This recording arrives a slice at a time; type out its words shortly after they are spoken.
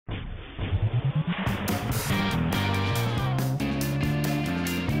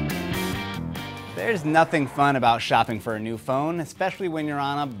There's nothing fun about shopping for a new phone, especially when you're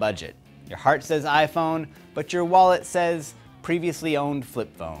on a budget. Your heart says iPhone, but your wallet says previously owned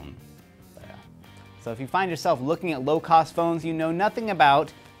flip phone. So if you find yourself looking at low-cost phones you know nothing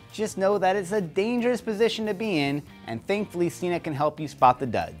about, just know that it's a dangerous position to be in, and thankfully CNET can help you spot the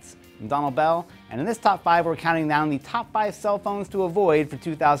duds. I'm Donald Bell, and in this Top 5 we're counting down the top 5 cell phones to avoid for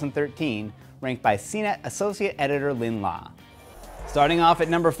 2013, ranked by CNET Associate Editor Lynn Law. Starting off at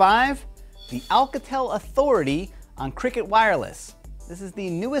number 5, the Alcatel Authority on Cricket Wireless. This is the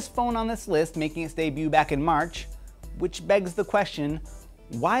newest phone on this list, making its debut back in March, which begs the question,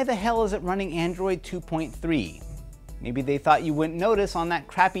 why the hell is it running Android 2.3? Maybe they thought you wouldn't notice on that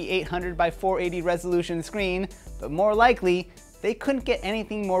crappy 800 by 480 resolution screen, but more likely, they couldn't get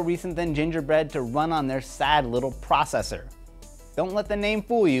anything more recent than Gingerbread to run on their sad little processor. Don't let the name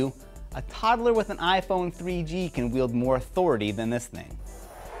fool you. A toddler with an iPhone 3G can wield more authority than this thing.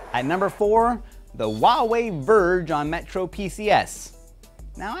 At number 4, the Huawei Verge on Metro PCS.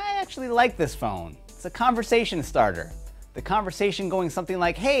 Now I actually like this phone. It's a conversation starter. The conversation going something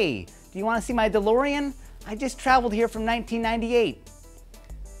like, hey, do you want to see my DeLorean? I just traveled here from 1998.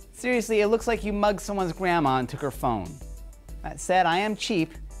 Seriously, it looks like you mugged someone's grandma and took her phone. That said, I am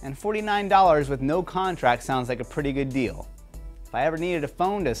cheap, and $49 with no contract sounds like a pretty good deal. If I ever needed a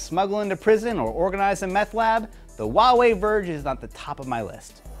phone to smuggle into prison or organize a meth lab, the Huawei Verge is at the top of my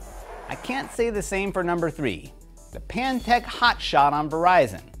list. I can't say the same for number 3, the Pantech Hotshot on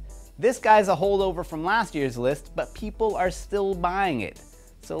Verizon. This guy's a holdover from last year's list, but people are still buying it.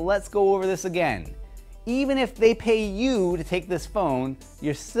 So let's go over this again. Even if they pay you to take this phone,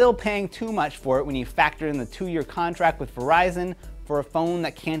 you're still paying too much for it when you factor in the 2-year contract with Verizon for a phone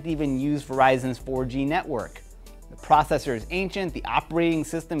that can't even use Verizon's 4G network. The processor is ancient, the operating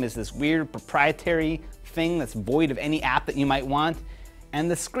system is this weird proprietary thing that's void of any app that you might want, and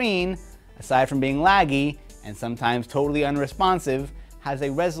the screen, aside from being laggy and sometimes totally unresponsive, has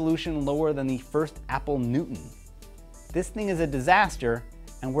a resolution lower than the first Apple Newton. This thing is a disaster,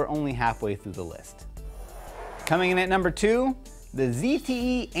 and we're only halfway through the list. Coming in at number 2, the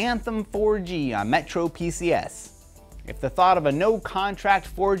ZTE Anthem 4G on Metro PCS. If the thought of a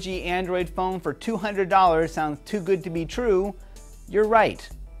no-contract 4G Android phone for $200 sounds too good to be true, you're right.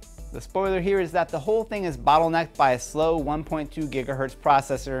 The spoiler here is that the whole thing is bottlenecked by a slow 1.2 GHz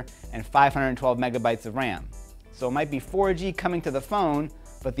processor and 512 megabytes of RAM. So it might be 4G coming to the phone,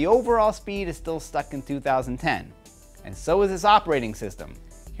 but the overall speed is still stuck in 2010. And so is its operating system.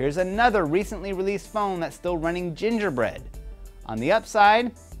 Here's another recently released phone that's still running Gingerbread. On the upside,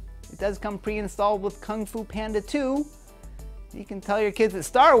 it does come pre-installed with Kung Fu Panda 2. You can tell your kids it's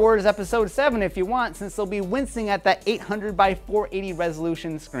Star Wars Episode 7 if you want, since they'll be wincing at that 800 by 480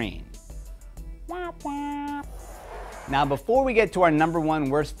 resolution screen. Now before we get to our number 1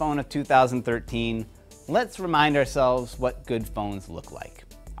 worst phone of 2013, let's remind ourselves what good phones look like.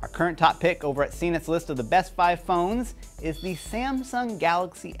 Our current top pick over at CNET's list of the best 5 phones is the Samsung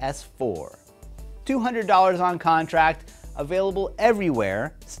Galaxy S4. $200 on contract, available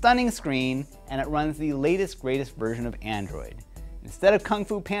everywhere, stunning screen, and it runs the latest greatest version of Android. Instead of Kung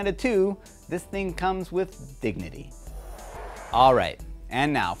Fu Panda 2, this thing comes with dignity. Alright,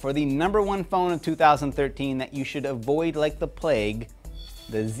 and now for the number 1 phone of 2013 that you should avoid like the plague,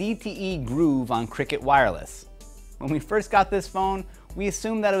 the ZTE Groove on Cricket Wireless. When we first got this phone, we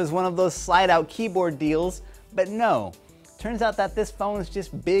assumed that it was one of those slide-out keyboard deals, but no. Turns out that this phone is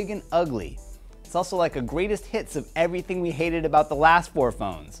just big and ugly. It's also like a greatest hits of everything we hated about the last 4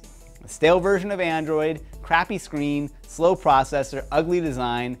 phones. A stale version of Android, crappy screen, slow processor, ugly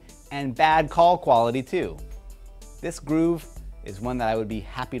design, and bad call quality too. This Groove is one that I would be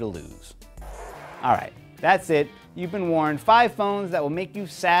happy to lose. Alright, that's it. You've been warned. 5 phones that will make you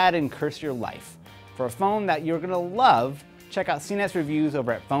sad and curse your life. For a phone that you're gonna love, check out CNET's reviews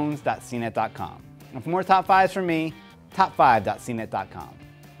over at phones.cnet.com. And for more top 5s from me, top5.cnet.com.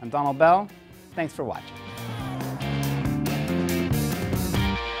 I'm Donald Bell. Thanks for watching.